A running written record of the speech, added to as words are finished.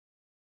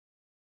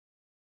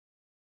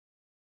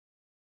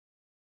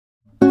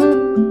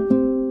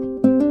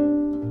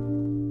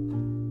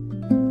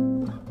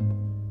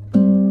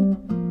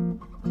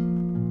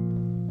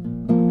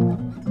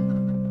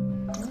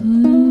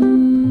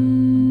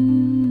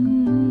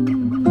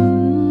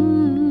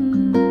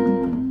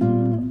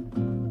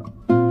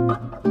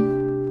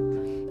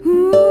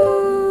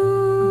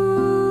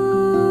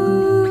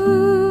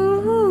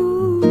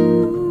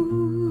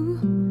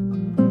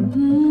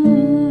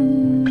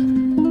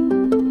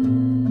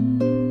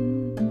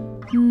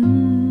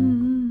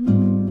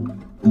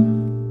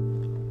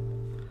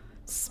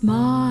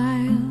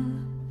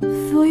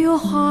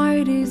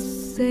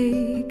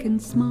can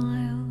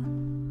smile,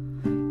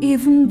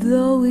 even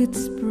though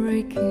it's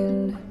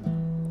breaking.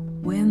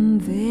 When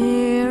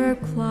there are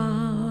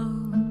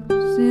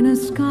clouds in a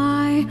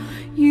sky,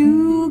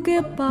 you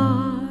get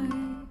by.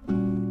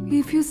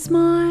 If you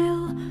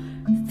smile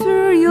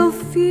through your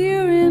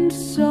fear and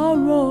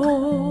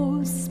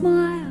sorrow,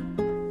 smile,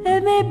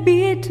 and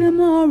maybe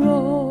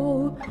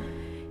tomorrow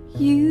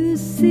you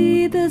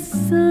see the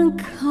sun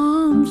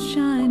come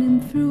shining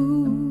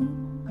through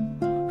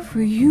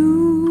for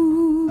you.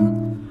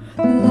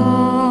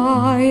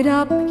 Light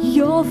up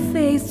your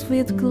face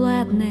with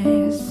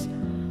gladness,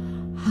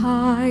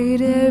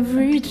 hide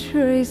every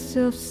trace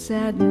of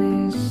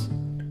sadness.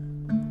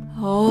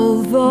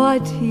 Although a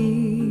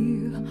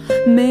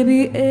tear may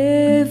be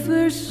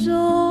ever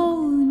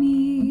so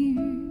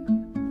near,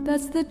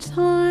 that's the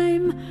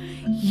time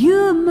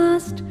you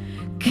must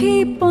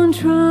keep on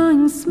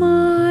trying.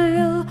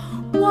 Smile,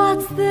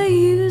 what's the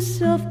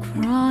use of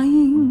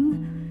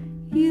crying?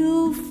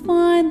 You'll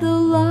find the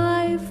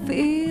life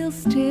is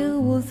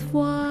still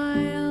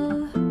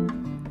worthwhile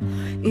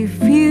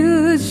if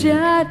you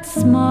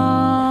just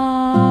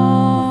smile.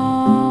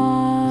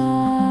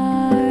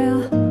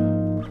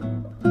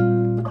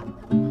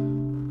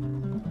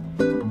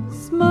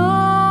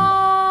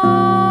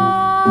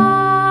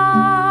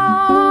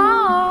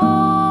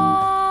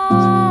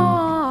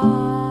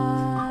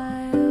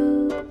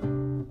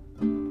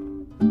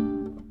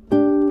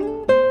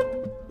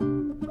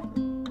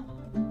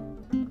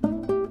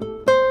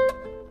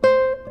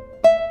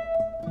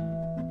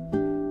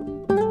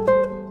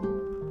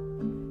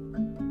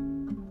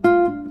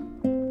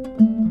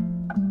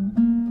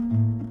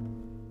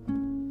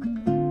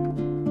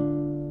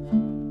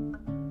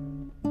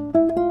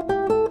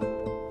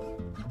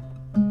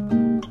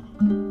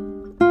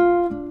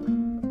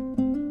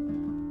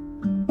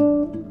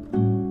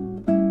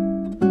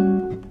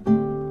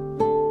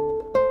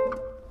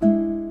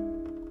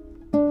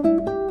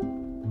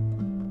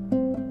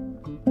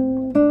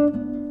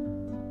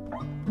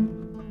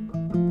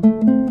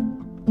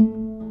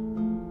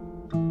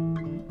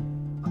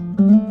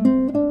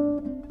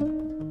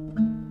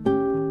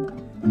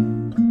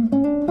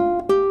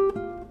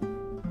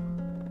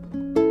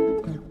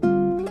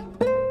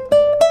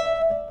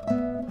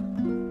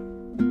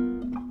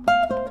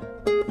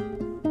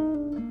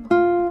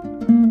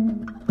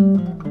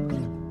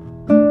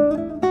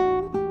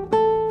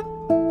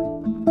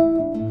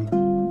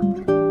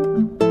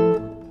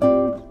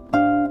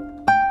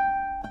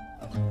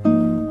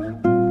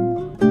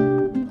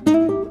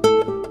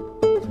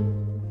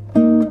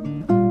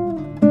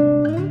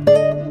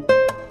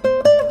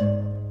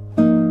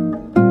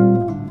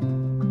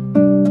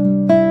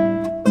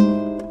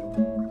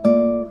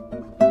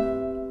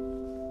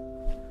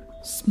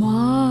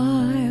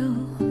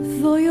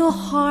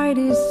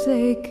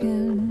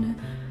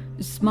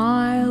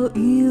 Smile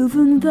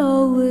even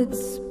though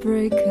it's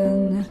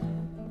breaking.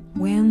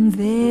 When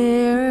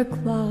there are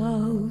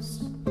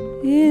clouds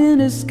in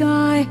the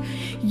sky,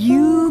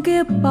 you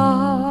get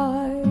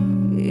by.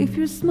 If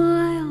you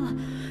smile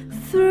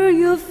through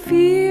your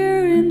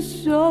fear and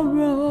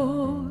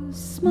sorrow,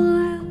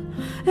 smile,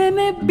 and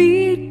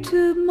maybe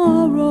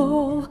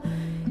tomorrow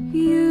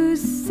you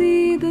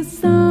see the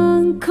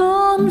sun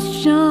come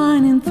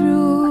shining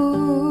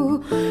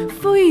through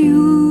for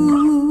you.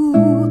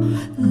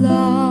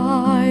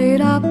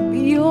 Light up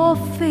your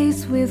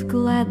face with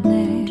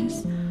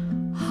gladness,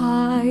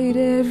 hide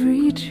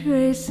every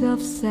trace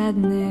of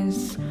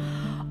sadness.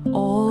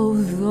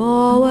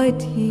 Although a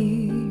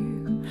tear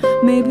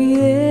may be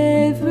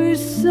ever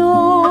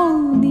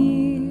so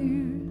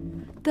near,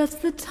 that's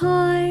the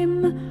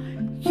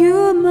time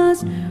you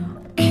must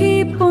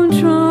keep on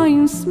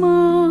trying.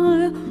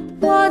 Smile,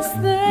 what's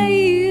the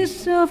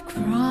use of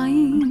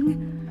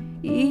crying?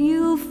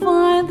 You'll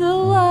find the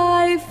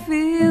life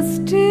is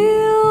still